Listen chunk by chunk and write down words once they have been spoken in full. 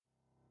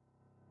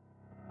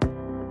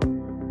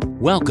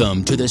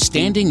Welcome to the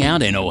Standing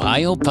Out in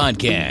Ohio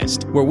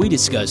podcast, where we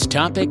discuss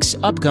topics,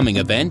 upcoming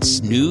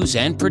events, news,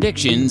 and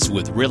predictions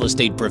with real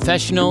estate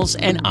professionals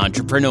and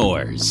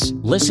entrepreneurs.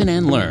 Listen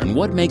and learn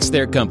what makes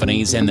their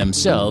companies and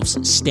themselves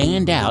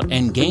stand out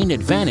and gain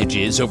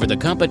advantages over the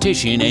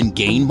competition and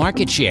gain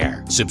market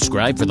share.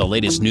 Subscribe for the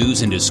latest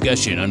news and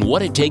discussion on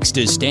what it takes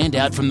to stand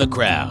out from the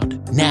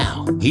crowd.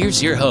 Now,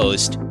 here's your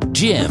host,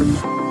 Jim.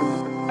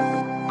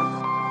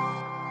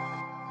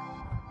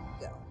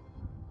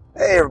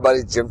 Hey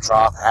everybody, Jim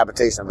Troth,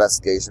 Habitation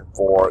Investigation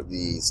for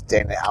the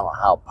Standing Out in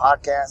Ohio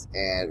podcast,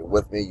 and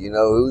with me, you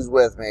know who's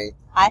with me.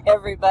 Hi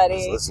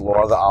everybody. So this is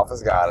Laura, the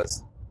office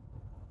goddess.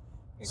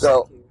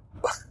 So,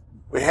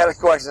 we had a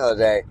question the other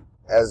day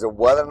as to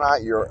whether or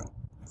not you're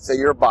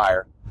a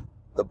buyer.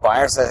 The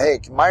buyer said, hey,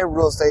 can my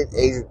real estate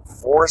agent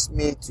force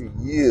me to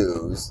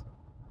use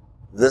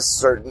this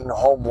certain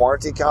home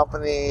warranty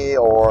company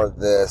or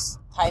this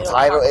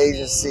title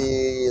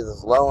agency,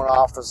 this loan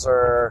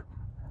officer,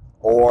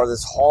 or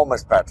this home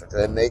inspector?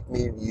 They make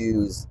me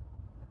use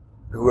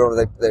whoever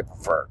they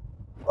prefer.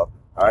 All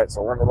right,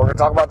 so we're gonna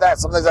talk about that.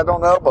 Some things I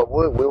don't know, but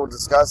we will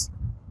discuss.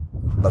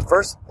 But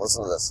first,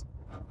 listen to this.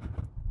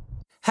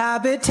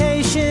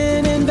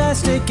 Habitation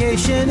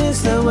investigation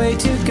is the way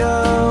to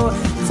go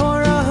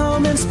for a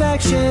home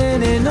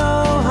inspection in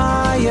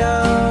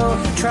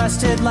Ohio.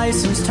 Trusted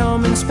licensed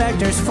home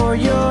inspectors for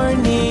your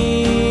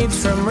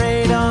needs, from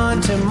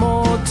radon to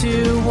mold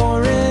to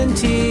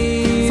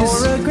warranties.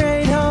 For a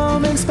great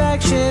home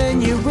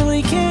inspection, you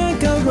really can't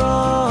go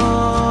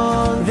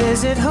wrong.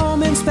 Visit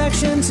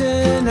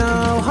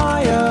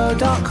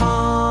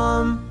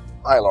homeInspectionsInOhio.com.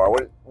 Hi,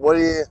 Laura. What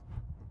do you?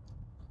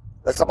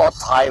 Let's talk about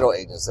title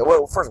agency.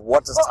 Well, first,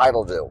 what does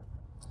title do?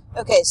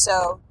 Okay,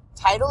 so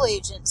title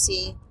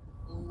agency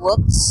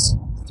looks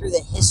through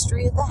the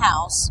history of the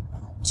house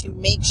to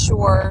make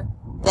sure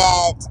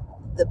that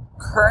the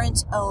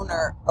current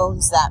owner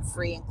owns that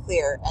free and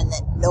clear, and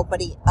that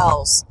nobody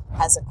else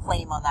has a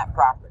claim on that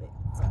property.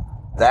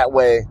 That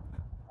way,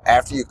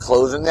 after you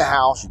close in the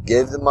house, you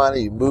gave the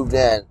money, you moved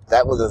in,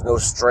 that way there's no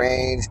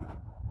strange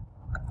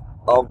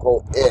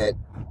uncle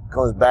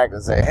comes back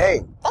and say,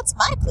 hey, that's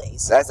my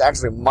place. That's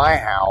actually my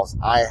house.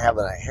 I have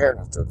an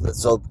inheritance to it.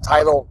 So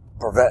title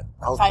prevent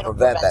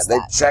that. They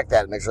check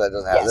that and make sure that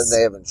doesn't happen. Yes. Then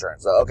they have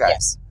insurance. So, okay.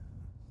 Yes.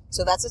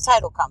 So that's a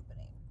title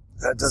company.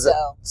 Does it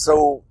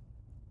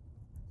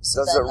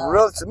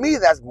really, to me,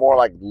 that's more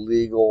like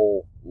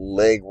legal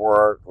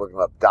legwork, looking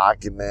up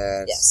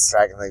documents,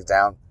 tracking things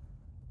down.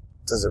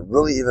 Does it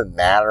really even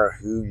matter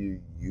who you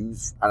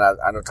use? And I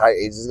know title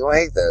agents are going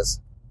to hate this,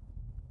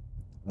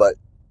 but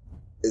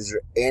is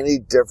there any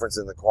difference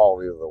in the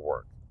quality of the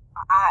work?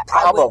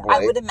 Probably.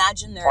 I would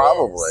imagine there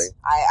is.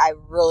 I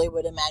really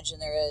would imagine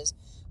there is.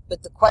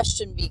 But the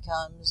question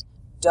becomes,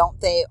 don't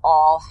they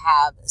all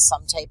have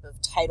some type of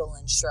title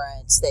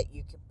insurance that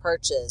you can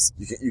purchase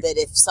that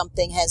if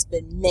something has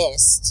been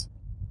missed,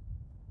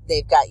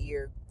 they've got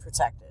you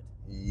protected?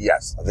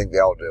 Yes, I think they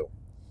all do.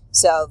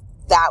 So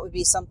that would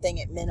be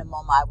something at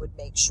minimum I would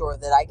make sure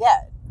that I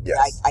get.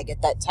 Yes. I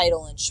get that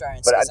title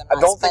insurance. But I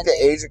don't think the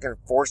agent can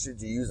force you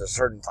to use a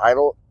certain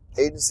title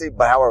agency,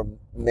 but however,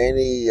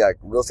 many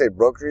real estate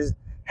brokers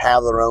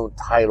have their own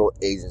title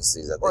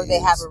agencies that or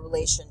they have a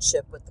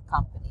relationship with the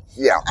company.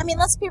 Yeah. I mean,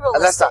 let's be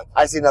realistic. And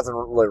I see nothing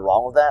really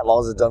wrong with that, as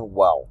long as it's done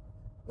well.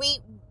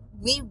 We've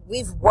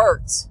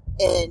worked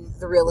in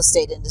the real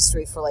estate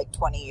industry for like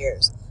 20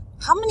 years.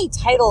 How many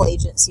title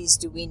agencies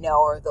do we know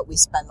or that we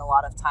spend a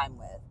lot of time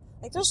with?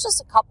 Like, there's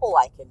just a couple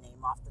I can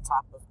name off the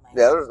top of my head.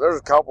 Yeah, there's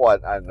a couple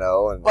I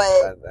know and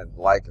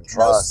like and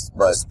trust.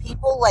 Most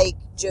people, like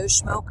Joe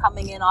Schmo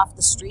coming in off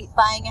the street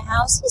buying a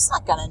house, he's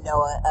not going to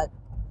know a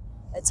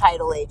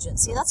title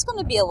agency. That's going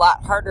to be a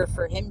lot harder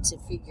for him to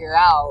figure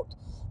out.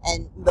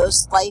 And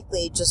most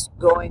likely just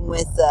going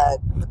with the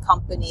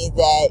company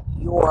that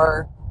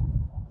your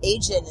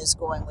agent is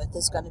going with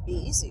is going to be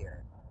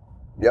easier.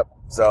 Yep.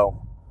 So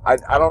I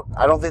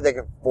don't think they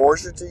can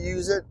force you to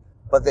use it,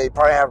 but they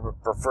probably have a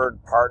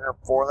preferred partner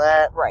for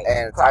that. Right.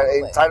 And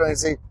title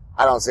agency,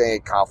 I don't see any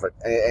conflict,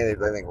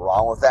 anything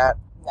wrong with that.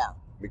 No.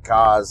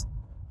 Because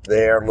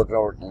they're looking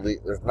over,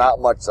 there's not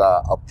much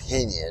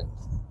opinion.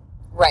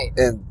 Right.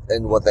 In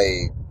what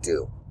they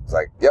do. It's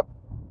like, yep,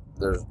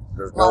 there's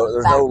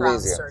no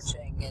reason.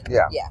 Searching. And,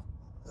 yeah.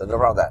 So no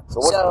problem with that. So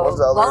what's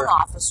the other? Loan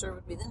officer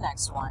would be the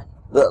next one.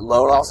 The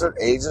loan officer,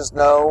 agents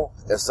know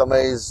if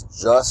somebody's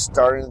just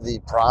starting the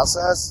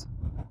process.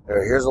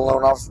 Here's a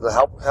loan officer to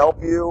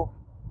help you.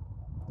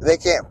 They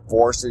can't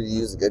force you to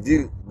use it. If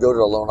you go to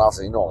a loan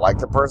officer and you don't like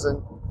the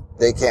person,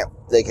 they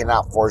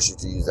cannot force you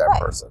to use that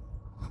person.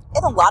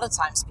 And a lot of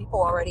times people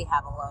already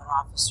have a loan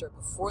officer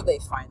before they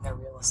find their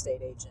real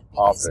estate agent.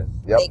 Because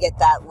they get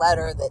that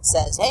letter that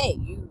says, hey,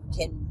 you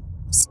can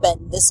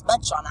spend this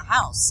much on a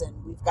house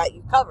and we've got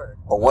you covered.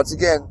 But once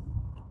again,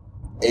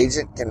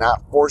 agent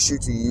cannot force you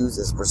to use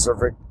a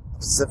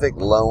specific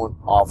loan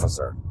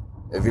officer.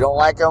 If you don't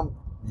like them,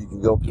 you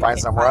can go find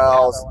somewhere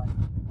else.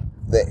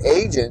 The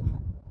agent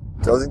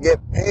doesn't get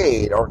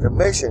paid or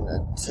commission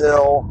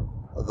until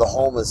the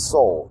home is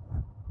sold.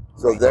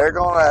 So they're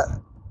going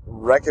to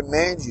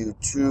recommend you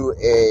to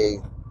a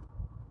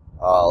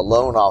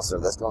loan officer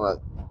that's going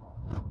to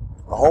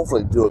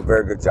hopefully do a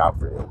very good job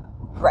for you.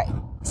 Right.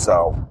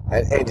 So,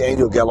 and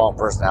you'll get along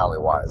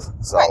personality-wise.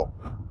 So, Right.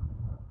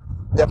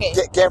 Yep, Okay.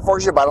 can't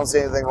force you, but I don't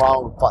see anything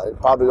wrong.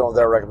 Probably going with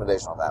their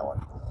recommendation on that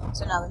one.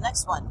 So now the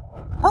next one,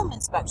 home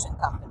inspection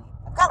company.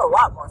 I've got a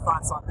lot more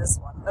thoughts on this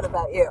one. What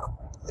about you?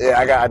 Yeah,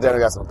 I definitely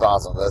got some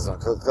thoughts on this one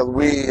because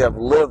we have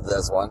lived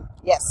this one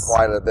Yes.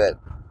 quite a bit.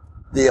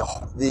 The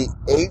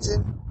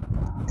agent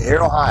here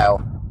in Ohio,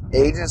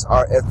 agents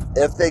are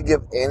if they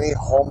give any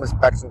home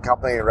inspection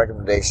company a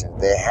recommendation,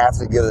 they have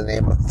to give the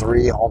name of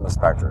 3 home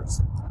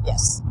inspectors.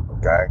 Yes.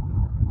 Okay.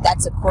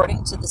 That's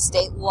according to the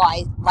state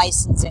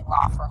licensing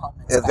law for home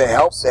inspectors. If they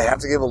help, they have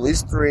to give at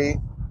least 3.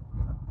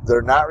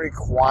 They're not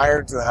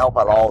required to help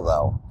at all,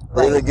 though.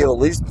 They either give at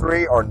least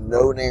 3 or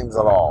no names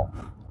at all.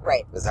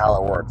 Right. Is how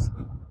it works.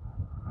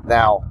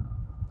 Now,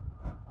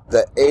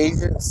 the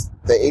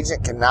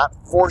agent cannot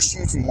force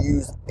you to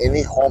use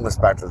any home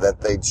inspector that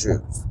they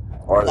choose.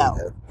 Or, No.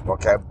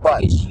 Okay,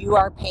 but Because you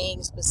are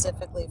paying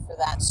specifically for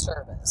that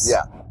service.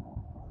 yeah.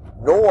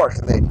 Nor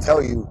can they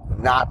tell you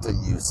not to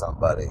use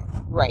somebody.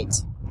 Right.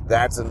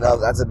 That's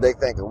a big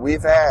thing. 'Cause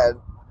I've had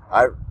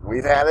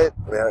it.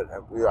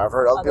 I've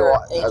heard other people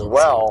as agencies.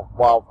 well.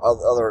 While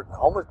other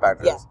home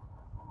inspectors,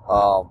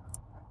 Yeah.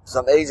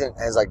 some agent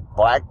has like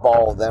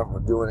blackballed them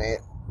from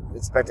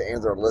inspecting any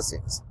of their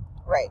listings.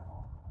 Right.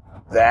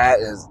 That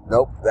is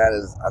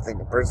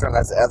I'm pretty sure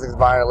that's an ethics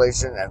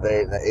violation, and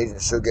the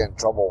agent should get in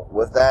trouble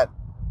with that.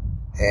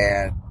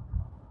 And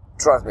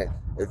trust me,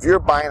 if you're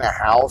buying a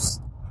house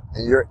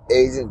and your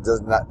agent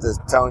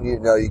just telling you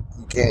no, you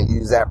can't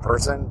use that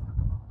person,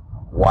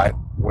 why?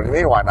 What do you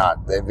mean? Why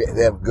not? They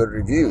have good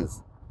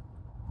reviews.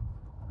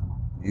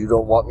 You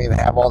don't want me to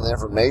have all the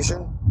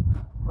information?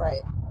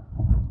 Right.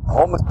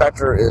 Home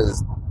inspector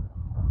is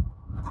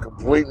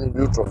completely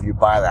neutral if you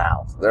buy the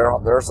house.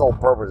 Their sole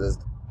purpose is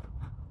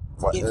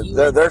Give you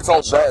their sole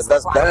information as the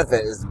best client.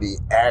 benefit is to be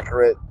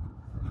accurate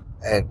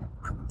and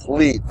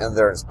complete in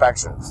their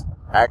inspections.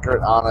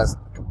 Accurate, honest,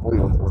 complete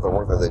with the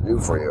work that they do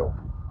for you.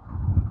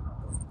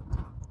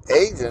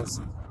 Agents,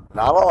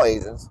 not all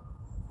agents,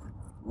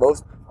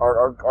 most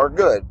are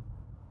good.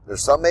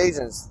 There's some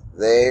agents,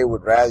 they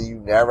would rather you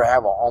never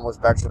have a home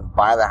inspection,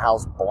 buy the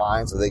house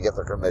blind so they get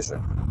their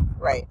commission.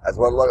 Right. That's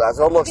what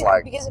it looks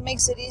like. Because it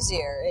makes it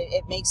easier.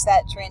 It makes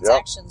that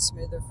transaction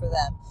smoother for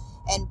them.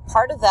 And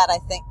part of that, I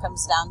think,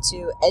 comes down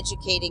to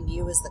educating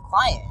you as the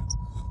client.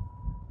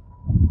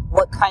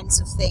 What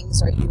kinds of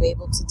things are you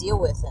able to deal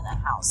with in a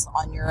house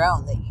on your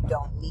own that you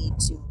don't need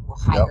to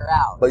hire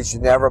out? But you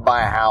should never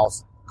buy a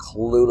house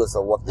clueless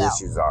of what the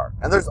issues are.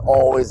 And there's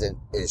always an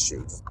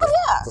issue.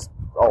 Just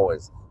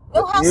always.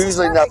 No house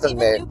Usually is perfect, nothing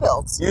even big. new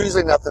builds.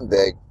 Usually nothing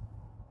big.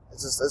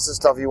 It's just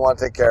stuff you want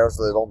to take care of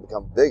so they don't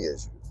become big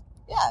issues.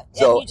 Yeah,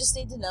 So- and you just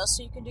need to know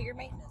so you can do your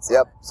maintenance. on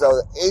Yep. it. So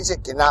the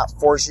agent cannot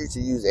force you to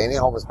use any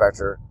home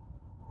inspector,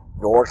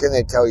 nor can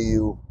they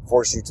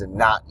force you to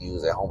not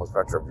use a home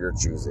inspector of your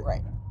choosing.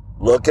 Right.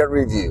 Look at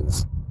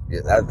reviews.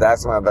 Yeah,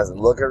 that's my best.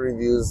 Look at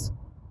reviews.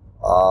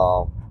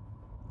 I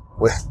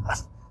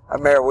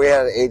remember we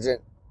had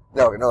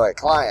a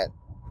client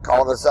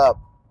called us up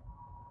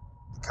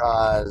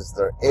because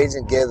their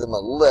agent gave them a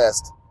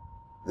list.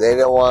 They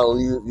didn't want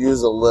to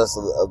use a list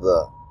of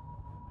the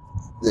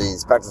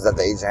inspectors that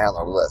the agent had on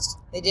their list.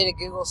 They did a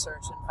Google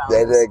search and found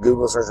They us. did a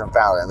Google search and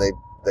found it, and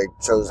they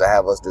chose to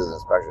have us do the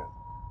inspection.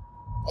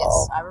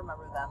 Yes, I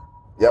remember them.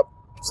 Yep.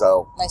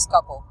 So Nice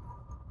couple.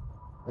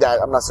 yeah,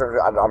 I'm not certain.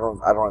 I don't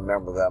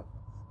remember them.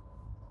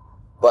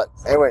 But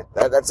anyway,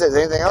 that's it.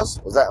 Anything else?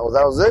 Was it?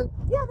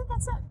 Yeah, I think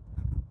that's it.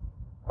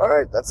 All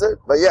right, that's it.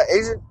 But yeah,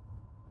 agent,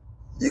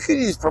 you can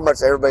use pretty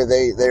much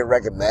everybody they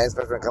recommend,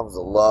 especially when it comes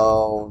to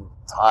loan,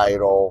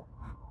 title,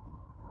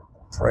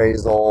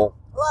 appraisal.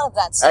 A lot of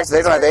that stuff. Actually,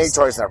 they don't have is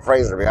any choice in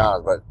appraisal, to be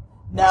honest. But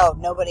No,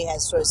 nobody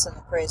has choice in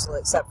appraisal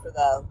except for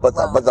the but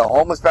the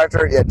home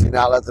inspector, do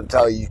not let them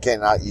tell you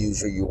cannot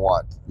use who you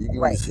want. You can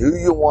Right. use who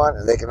you want,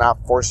 and they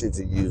cannot force you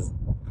to use.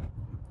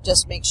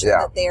 Just make sure Yeah.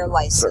 that they are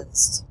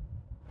licensed.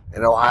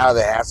 In Ohio,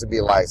 they have to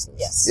be licensed.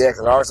 Yes. Yeah,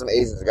 because there are some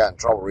agents that got in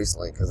trouble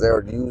recently because they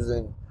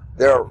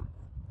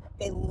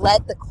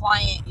let the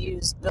client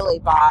use Billy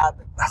Bob,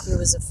 who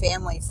was a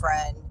family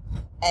friend,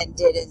 and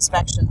did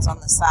inspections on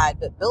the side.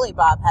 But Billy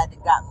Bob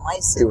hadn't gotten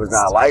licensed. he was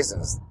not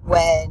licensed.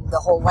 when the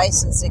whole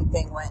licensing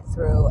thing went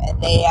through,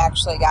 and they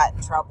actually got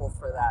in trouble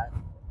for that.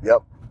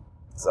 Yep.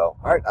 So,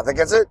 all right, I think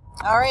that's it.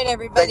 All right,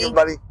 everybody. Thank you,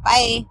 everybody.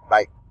 Bye.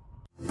 Bye.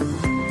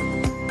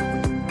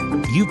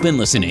 You've been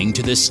listening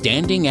to the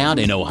Standing Out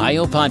in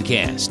Ohio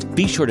podcast.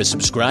 Be sure to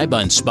subscribe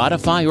on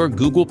Spotify or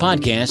Google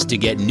Podcasts to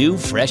get new,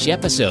 fresh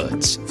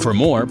episodes. For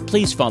more,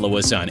 please follow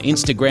us on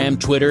Instagram,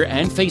 Twitter,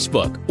 and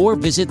Facebook, or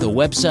visit the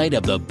website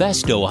of the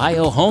Best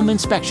Ohio Home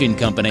Inspection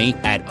Company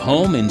at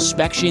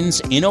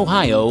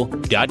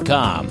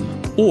homeinspectionsinohio.com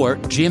or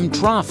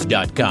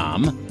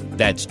jimtroff.com.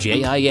 That's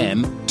JIMTROTH,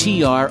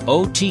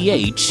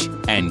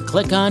 and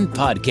click on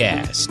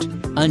podcast.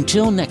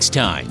 Until next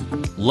time,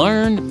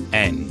 learn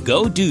and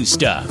go do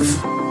stuff.